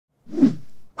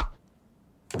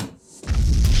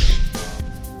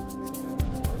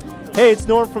Hey, it's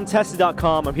Norm from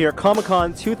Tested.com. I'm here at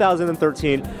Comic-Con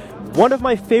 2013. One of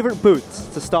my favorite booths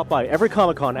to stop by every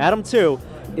Comic-Con, Adam 2,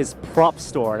 is Prop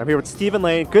Store. And I'm here with Stephen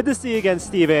Lane. Good to see you again,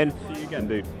 Stephen. See you again,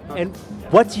 dude. And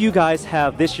what do you guys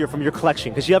have this year from your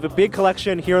collection? Because you have a big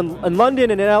collection here in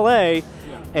London and in LA,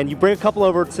 and you bring a couple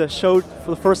over to show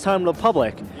for the first time to the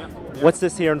public. What's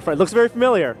this here in front? It looks very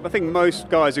familiar. I think most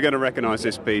guys are going to recognize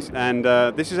this piece, and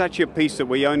this is actually a piece that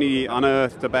we only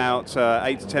unearthed about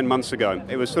 8 to 10 months ago.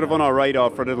 It was sort of on our radar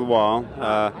for a little while.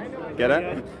 Get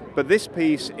it? But this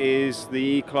piece is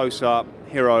the close-up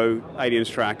Hero Aliens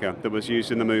tracker that was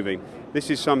used in the movie. This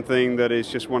is something that is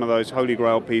just one of those holy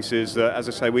grail pieces that, as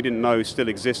I say, we didn't know still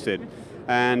existed.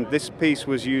 And this piece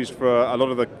was used for a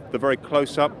lot of the very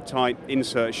close-up, tight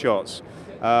insert shots.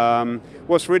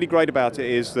 What's really great about it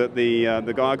is that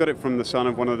the guy, I got it from the son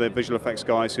of one of the visual effects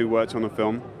guys who worked on the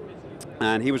film,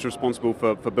 and he was responsible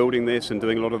for building this and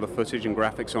doing a lot of the footage and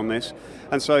graphics on this.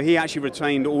 And so he actually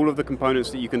retained all of the components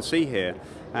that you can see here.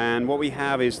 And what we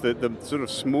have is the sort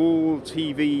of small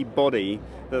TV body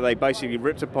that they basically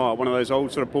ripped apart, one of those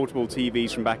old sort of portable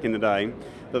TVs from back in the day,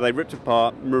 that they ripped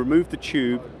apart, removed the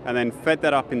tube, and then fed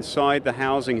that up inside the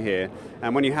housing here.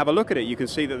 And when you have a look at it, you can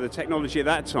see that the technology at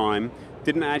that time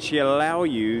didn't actually allow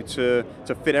you to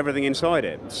fit everything inside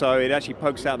it. So it actually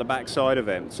pokes out the back side of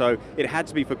it. So it had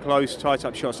to be for close,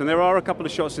 tight-up shots. And there are a couple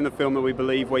of shots in the film that we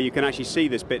believe where you can actually see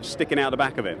this bit sticking out the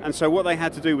back of it. And so what they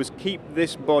had to do was keep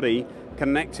this body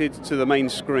connected to the main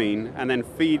screen and then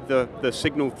feed the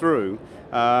signal through.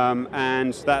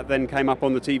 And that then came up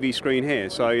on the TV screen here.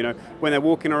 So, you know, when they're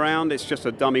walking around, it's just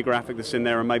a dummy graphic that's in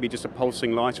there and maybe just a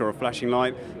pulsing light or a flashing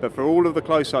light. But for all of the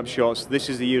close-up shots, this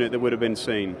is the unit that would have been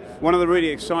seen. One of the really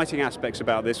exciting aspects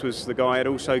about this was the guy had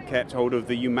also kept hold of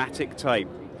the U-matic tape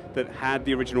that had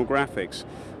the original graphics.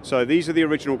 So these are the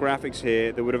original graphics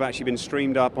here that would have actually been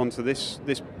streamed up onto this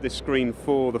screen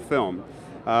for the film.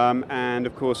 And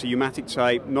of course, a U-matic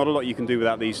tape, not a lot you can do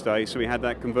without these days, so we had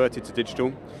that converted to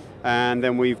digital. And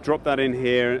then we've dropped that in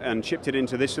here and chipped it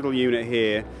into this little unit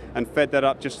here and fed that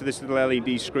up just to this little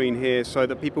LED screen here so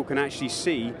that people can actually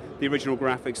see the original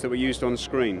graphics that were used on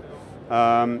screen.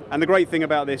 And the great thing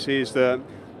about this is that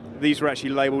these were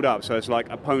actually labeled up, so it's like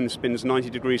a pwn spins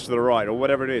 90 degrees to the right or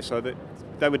whatever it is, so that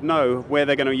they would know where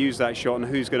they're going to use that shot and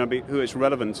who it's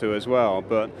relevant to as well.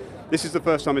 But this is the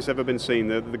first time it's ever been seen.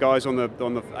 The guys on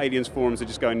the Aliens forums are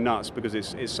just going nuts because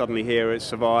it's suddenly here, it's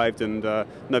survived, and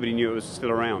nobody knew it was still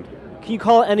around. Can you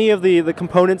call any of the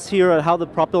components here, how the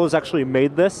prop builders actually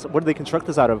made this? What did they construct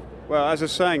this out of? Well, as I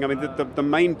was saying, I mean, the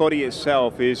main body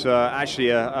itself is actually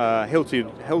a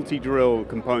Hilti drill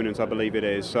component, I believe it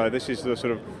is. So this is the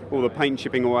sort of all the paint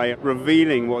chipping away,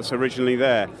 revealing what's originally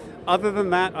there. Other than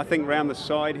that, I think around the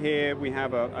side here we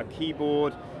have a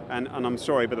keyboard, and I'm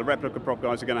sorry, but the replica prop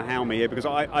guys are going to hound me here because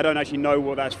I don't actually know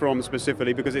what that's from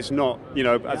specifically because it's not, you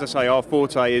know, as I say, our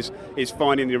forte is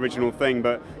finding the original thing,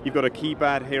 but you've got a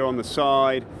keypad here on the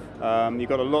side, you've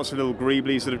got lots of little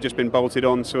greeblies that have just been bolted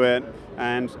onto it,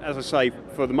 and as I say,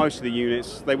 for most of the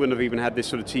units, they wouldn't have even had this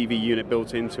sort of TV unit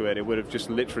built into it. It would have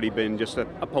just literally been just a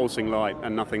pulsing light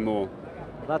and nothing more.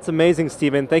 That's amazing,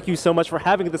 Stephen. Thank you so much for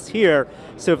having this here.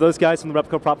 So if those guys from the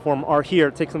Replica Prop Forum are here,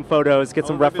 take some photos, get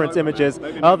some reference images.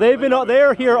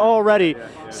 They're here already.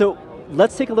 So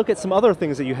let's take a look at some other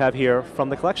things that you have here from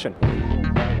the collection.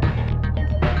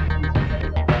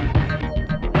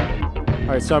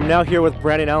 All right, so I'm now here with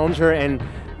Brandon Alinger, and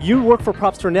you work for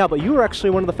Prop Store now, but you were actually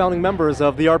one of the founding members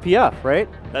of the RPF, right?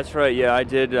 That's right, yeah, I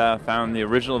did found the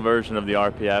original version of the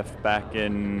RPF back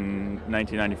in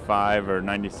 1995 or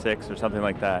 96 or something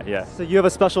like that, yeah. So you have a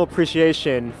special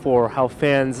appreciation for how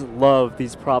fans love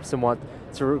these props and want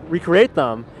to recreate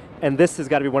them, and this has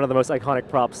got to be one of the most iconic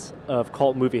props of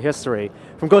cult movie history.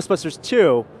 From Ghostbusters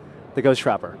 2, the Ghost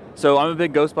Trapper. So I'm a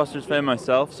big Ghostbusters fan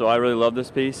myself, so I really love this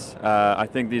piece. I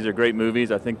think these are great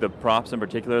movies. I think the props in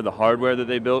particular, the hardware that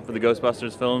they built for the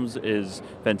Ghostbusters films is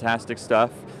fantastic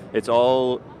stuff. It's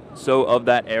all so of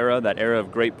that era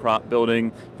of great prop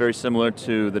building, very similar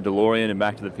to the DeLorean in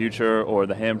Back to the Future or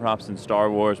the hand props in Star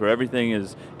Wars, where everything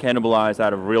is cannibalized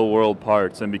out of real world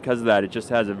parts, and because of that it just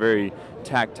has a very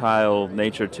tactile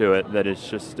nature to it that is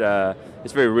just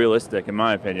it's very realistic in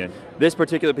my opinion. This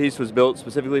particular piece was built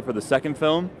specifically for the second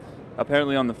film.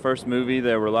 Apparently on the first movie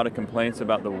there were a lot of complaints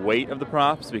about the weight of the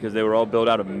props because they were all built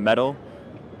out of metal.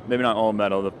 Maybe not all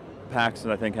metal, the packs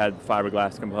I think had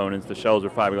fiberglass components, the shells were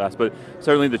fiberglass, but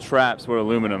certainly the traps were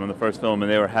aluminum in the first film and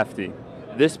they were hefty.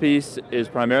 This piece is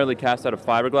primarily cast out of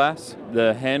fiberglass.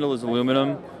 The handle is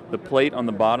aluminum, the plate on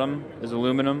the bottom is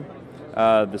aluminum,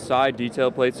 the side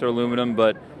detail plates are aluminum,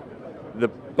 but the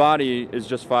body is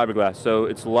just fiberglass, so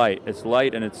it's light. It's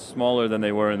light and it's smaller than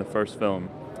they were in the first film.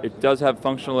 It does have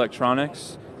functional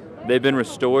electronics. They've been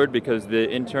restored because the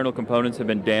internal components have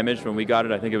been damaged. When we got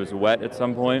it, I think it was wet at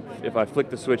some point. If I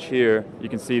flick the switch here, you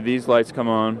can see these lights come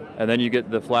on, and then you get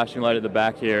the flashing light at the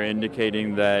back here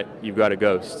indicating that you've got a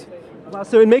ghost. Wow,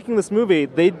 so in making this movie,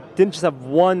 they didn't just have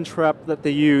one trap that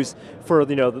they use for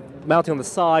the mounting on the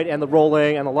side and the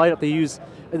rolling and the light up. They used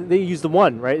the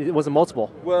one, right? It wasn't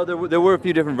multiple. Well, there were a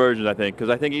few different versions, I think, because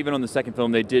I think even on the second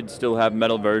film they did still have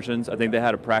metal versions. I think they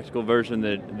had a practical version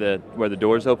where the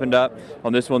doors opened up.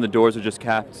 On this one, the doors are just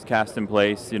cast in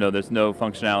place. There's no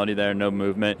functionality there, no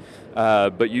movement.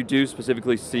 But you do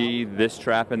specifically see this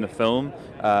trap in the film.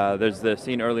 There's the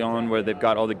scene early on where they've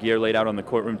got all the gear laid out on the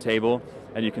courtroom table,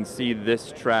 and you can see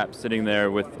this trap sitting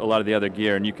there with a lot of the other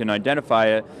gear, and you can identify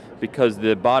it because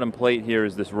the bottom plate here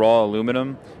is this raw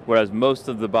aluminum, whereas most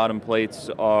of the bottom plates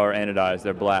are anodized,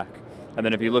 they're black. And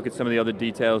then if you look at some of the other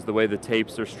details, the way the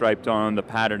tapes are striped on, the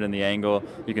pattern and the angle,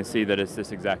 you can see that it's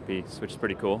this exact piece, which is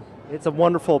pretty cool. It's a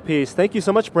wonderful piece. Thank you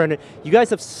so much, Brandon. You guys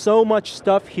have so much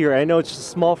stuff here. I know it's just a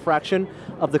small fraction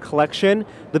of the collection.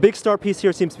 The big star piece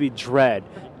here seems to be Dredd.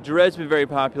 Dredd's been very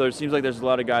popular. It seems like there's a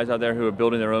lot of guys out there who are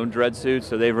building their own Dredd suits,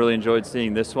 so they've really enjoyed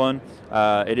seeing this one.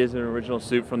 It is an original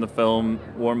suit from the film,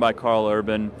 worn by Carl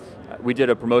Urban. We did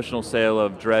a promotional sale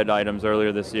of Dredd items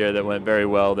earlier this year that went very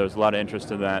well. There was a lot of interest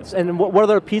in that. And what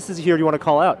other pieces here do you want to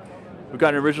call out? We've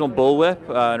got an original bullwhip,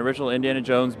 an original Indiana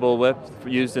Jones bullwhip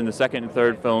used in the second and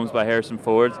third films by Harrison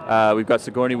Ford. We've got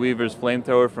Sigourney Weaver's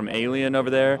flamethrower from Alien over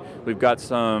there. We've got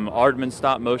some Aardman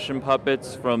stop motion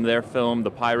puppets from their film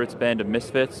The Pirates Band of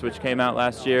Misfits, which came out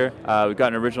last year. We've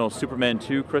got an original Superman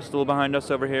 2 crystal behind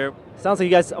us over here. Sounds like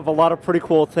you guys have a lot of pretty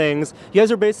cool things. You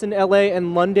guys are based in LA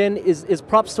and London. Is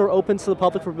Prop Store open to the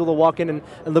public for people to walk in and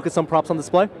look at some props on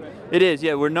display? It is,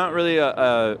 yeah. We're not really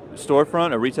a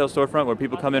storefront, a retail storefront where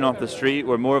people come in off the street.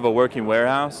 We're more of a working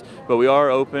warehouse, but we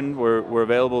are open. We're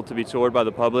available to be toured by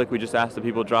the public. We just ask that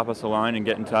people drop us a line and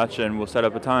get in touch, and we'll set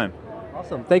up a time.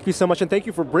 Awesome. Thank you so much, and thank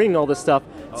you for bringing all this stuff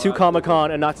to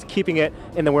Comic-Con and not keeping it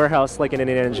in the warehouse like in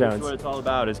Indiana Jones. That's what it's all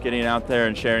about, is getting it out there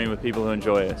and sharing with people who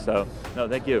enjoy it. So, no,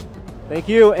 thank you. Thank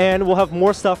you, and we'll have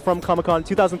more stuff from Comic-Con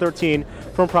 2013,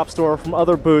 from Prop Store, from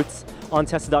other booths on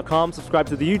Tested.com. Subscribe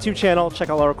to the YouTube channel, check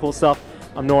out all our cool stuff.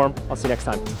 I'm Norm. I'll see you next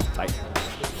time. Bye.